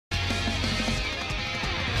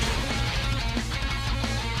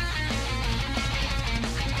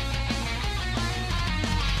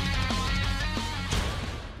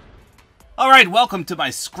Alright, welcome to my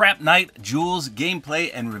Scrapknight Jules gameplay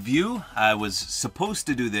and review. I was supposed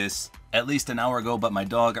to do this at least an hour ago, but my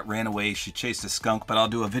dog ran away. She chased a skunk, but I'll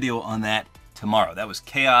do a video on that tomorrow. That was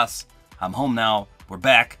chaos. I'm home now. We're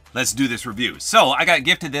back. Let's do this review. So, I got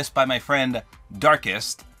gifted this by my friend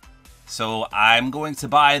Darkest. So, I'm going to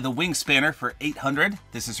buy the wing spanner for 800.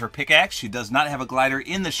 This is her pickaxe. She does not have a glider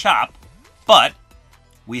in the shop, but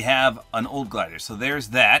we have an old glider. So, there's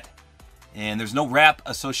that. And there's no wrap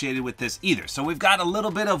associated with this either. So we've got a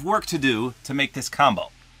little bit of work to do to make this combo.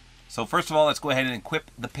 So first of all, let's go ahead and equip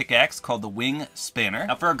the pickaxe called the Wing Spanner.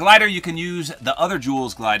 Now for a glider, you can use the other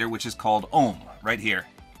Jules glider, which is called Ohm, right here.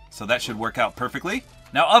 So that should work out perfectly.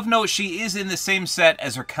 Now of note, she is in the same set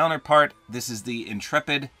as her counterpart. This is the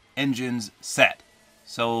Intrepid Engines set.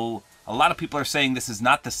 So a lot of people are saying this is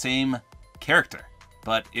not the same character,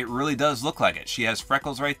 but it really does look like it. She has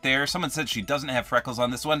freckles right there. Someone said she doesn't have freckles on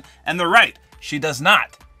this one, and they're right. She does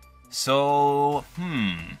not. So,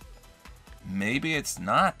 maybe it's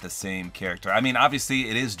not the same character. I mean, obviously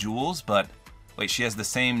it is Jules, but wait, she has the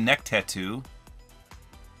same neck tattoo.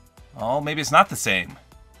 Oh, maybe it's not the same.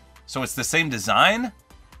 So it's the same design,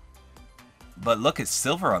 but look, it's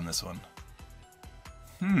silver on this one.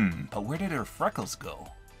 But where did her freckles go?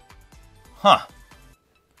 Huh.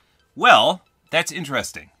 Well, that's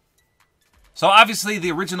interesting. So obviously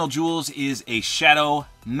the original Jules is a Shadow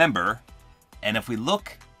member, and if we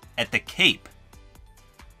look at the cape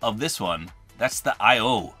of this one, that's the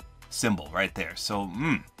IO symbol right there. So,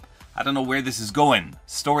 I don't know where this is going,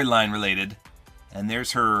 storyline related. And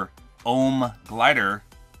there's her Ohm glider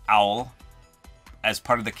owl as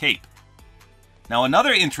part of the cape. Now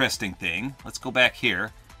another interesting thing, let's go back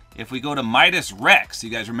here. If we go to Midas Rex, you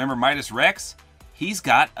guys remember Midas Rex? He's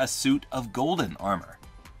got a suit of golden armor.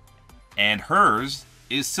 And hers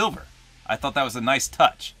is silver. I thought that was a nice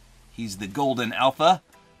touch. He's the golden alpha,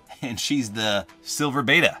 and she's the silver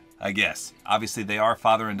beta, I guess. Obviously, they are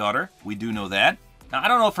father and daughter. We do know that. Now, I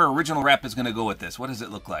don't know if her original wrap is going to go with this. What does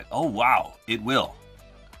it look like? Oh, wow. It will.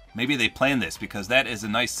 Maybe they planned this, because that is a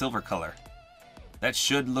nice silver color. That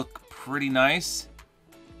should look pretty nice.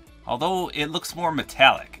 Although, it looks more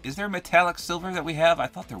metallic. Is there metallic silver that we have? I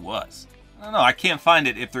thought there was. I don't know, I can't find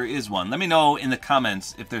it if there is one. Let me know in the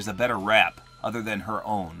comments if there's a better wrap other than her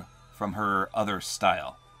own from her other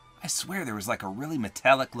style. I swear there was like a really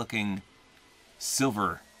metallic looking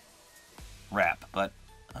silver wrap, but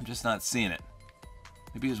I'm just not seeing it.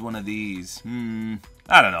 Maybe it was one of these.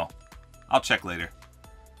 I don't know. I'll check later.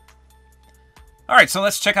 Alright, so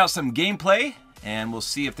let's check out some gameplay, and we'll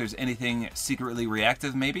see if there's anything secretly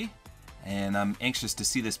reactive maybe. And I'm anxious to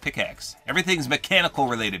see this pickaxe. Everything's mechanical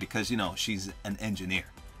related because, you know, she's an engineer.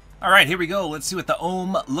 Alright, here we go. Let's see what the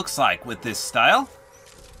Ohm looks like with this style.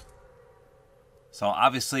 So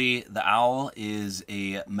obviously the owl is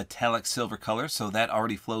a metallic silver color, so that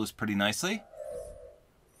already flows pretty nicely.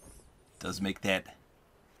 Does make that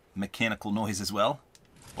mechanical noise as well.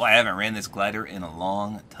 Boy, I haven't ran this glider in a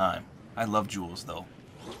long time. I love Jules though.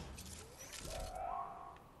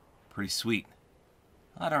 Pretty sweet.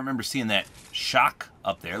 I don't remember seeing that shock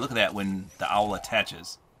up there. Look at that when the owl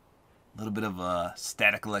attaches. A little bit of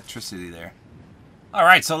static electricity there.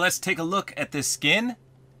 Alright, so let's take a look at this skin.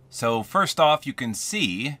 So first off, you can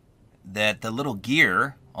see that the little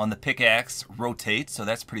gear on the pickaxe rotates, so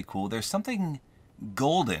that's pretty cool. There's something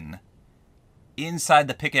golden inside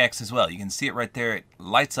the pickaxe as well. You can see it right there. It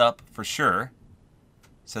lights up for sure.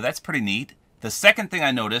 So that's pretty neat. The second thing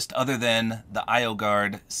I noticed, other than the IO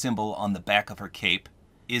guard symbol on the back of her cape,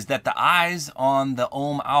 is that the eyes on the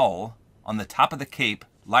Ohm owl on the top of the cape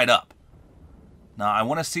light up. Now, I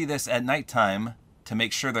want to see this at nighttime to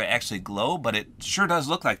make sure they actually glow, but it sure does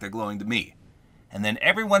look like they're glowing to me. And then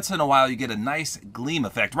every once in a while, you get a nice gleam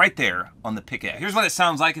effect right there on the pickaxe. Here's what it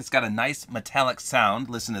sounds like. It's got a nice metallic sound.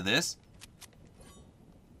 Listen to this.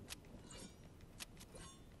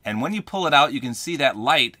 And when you pull it out, you can see that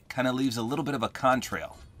light kind of leaves a little bit of a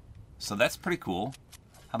contrail. So that's pretty cool.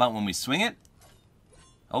 How about when we swing it?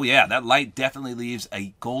 Oh yeah, that light definitely leaves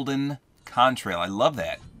a golden contrail. I love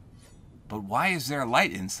that. But why is there a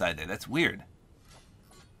light inside there? That's weird.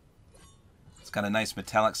 It's got a nice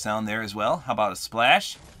metallic sound there as well. How about a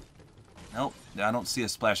splash? Nope, I don't see a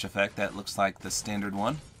splash effect. That looks like the standard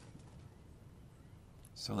one.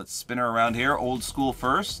 So let's spin her around here. Old school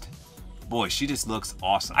first. Boy, she just looks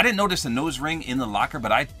awesome. I didn't notice a nose ring in the locker,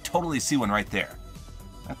 but I totally see one right there.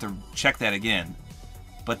 I have to check that again.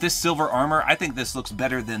 But this silver armor, I think this looks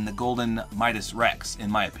better than the golden Midas Rex,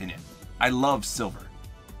 in my opinion. I love silver.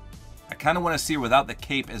 I kind of want to see her without the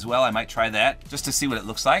cape as well. I might try that, just to see what it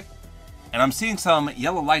looks like. And I'm seeing some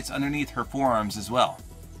yellow lights underneath her forearms as well.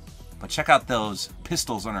 But check out those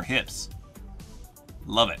pistols on her hips.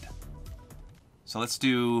 Love it. So let's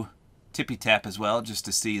do tippy tap as well, just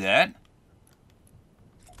to see that.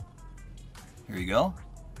 Here you go.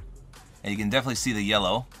 And you can definitely see the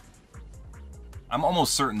yellow. I'm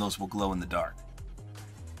almost certain those will glow in the dark.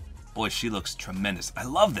 Boy, she looks tremendous. I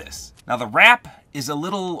love this. Now the wrap is a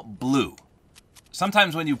little blue.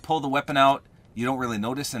 Sometimes when you pull the weapon out, you don't really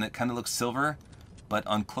notice and it kind of looks silver. But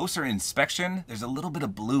on closer inspection, there's a little bit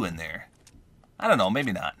of blue in there. I don't know,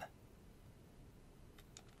 maybe not.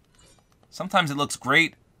 Sometimes it looks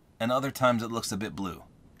great, and other times it looks a bit blue.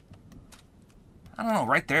 I don't know,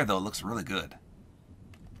 right there though, it looks really good.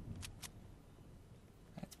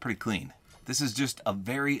 It's pretty clean. This is just a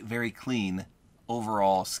very, very clean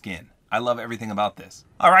overall skin. I love everything about this.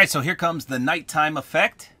 Alright, so here comes the nighttime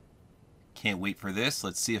effect. Can't wait for this.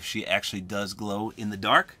 Let's see if she actually does glow in the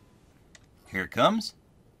dark. Here it comes.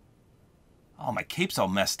 Oh, my cape's all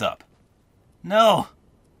messed up. No!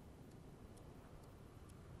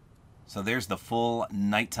 So there's the full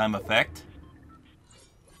nighttime effect.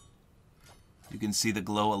 You can see the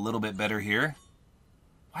glow a little bit better here.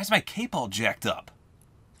 Why is my cape all jacked up?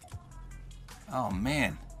 Oh,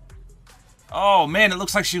 man. Oh, man, it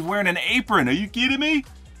looks like she's wearing an apron. Are you kidding me?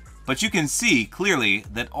 But you can see clearly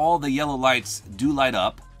that all the yellow lights do light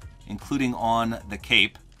up, including on the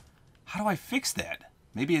cape. How do I fix that?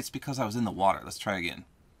 Maybe it's because I was in the water. Let's try again.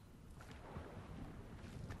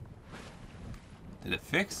 Did it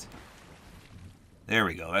fix? There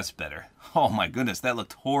we go. That's better. Oh my goodness, that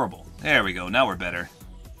looked horrible. There we go. Now we're better.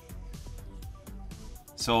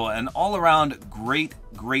 So an all-around great,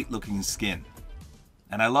 great looking skin.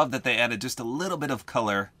 And I love that they added just a little bit of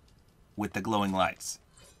color with the glowing lights.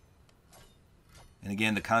 And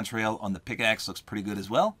again, the contrail on the pickaxe looks pretty good as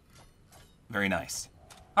well. Very nice.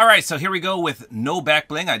 Alright, so here we go with no back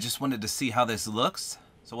bling. I just wanted to see how this looks.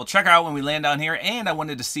 So we'll check her out when we land down here, and I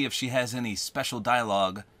wanted to see if she has any special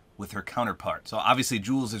dialogue with her counterpart. So obviously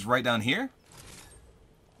Jules is right down here.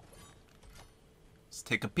 Let's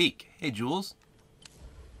take a peek. Hey Jules.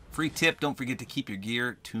 Free tip, don't forget to keep your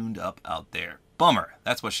gear tuned up out there. Bummer,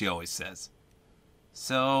 that's what she always says.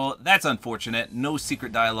 So that's unfortunate. No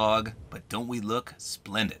secret dialogue, but don't we look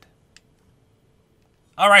splendid?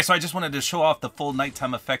 Alright, so I just wanted to show off the full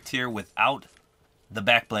nighttime effect here without the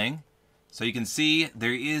back bling. So you can see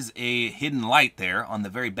there is a hidden light there on the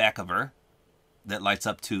very back of her that lights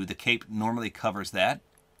up too. The cape normally covers that.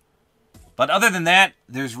 But other than that,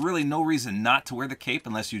 there's really no reason not to wear the cape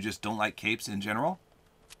unless you just don't like capes in general.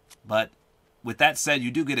 But with that said,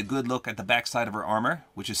 you do get a good look at the backside of her armor,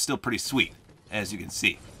 which is still pretty sweet, as you can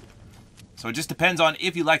see. So it just depends on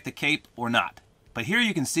if you like the cape or not. But here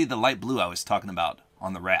you can see the light blue I was talking about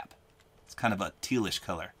on the wrap. It's kind of a tealish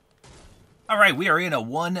color. Alright, we are in a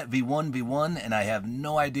 1v1v1, and I have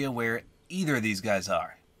no idea where either of these guys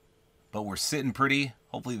are. But we're sitting pretty.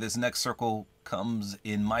 Hopefully this next circle comes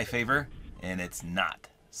in my favor, and it's not.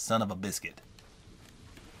 Son of a biscuit.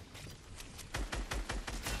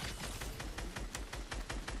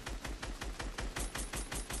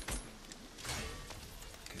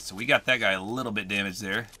 Okay, so we got that guy a little bit damaged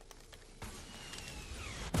there.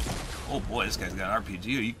 Oh boy, this guy's got an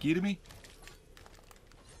RPG. Are you kidding me?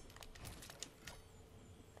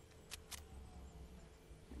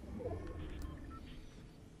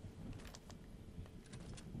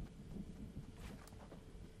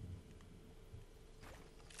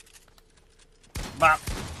 Bop.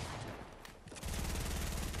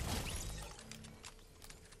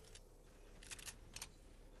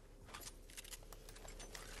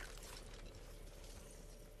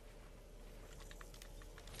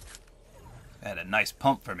 Had a nice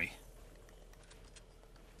pump for me.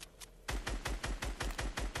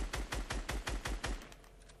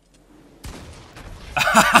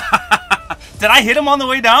 Did I hit him on the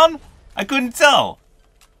way down? I couldn't tell.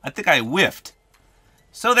 I think I whiffed.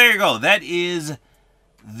 So there you go. That is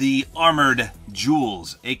the Armored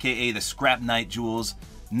Jules, aka the Scrapknight Jules.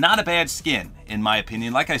 Not a bad skin, in my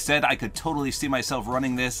opinion. Like I said, I could totally see myself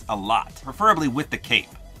running this a lot, preferably with the cape.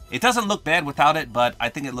 It doesn't look bad without it, but I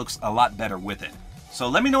think it looks a lot better with it. So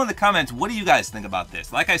let me know in the comments, what do you guys think about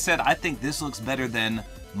this? Like I said, I think this looks better than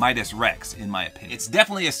Midas Rex, in my opinion. It's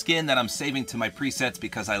definitely a skin that I'm saving to my presets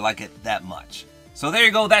because I like it that much. So there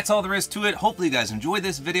you go, that's all there is to it. Hopefully you guys enjoyed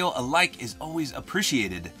this video. A like is always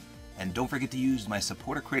appreciated. And don't forget to use my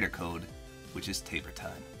Support-A-Creator code, which is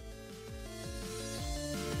tabortime.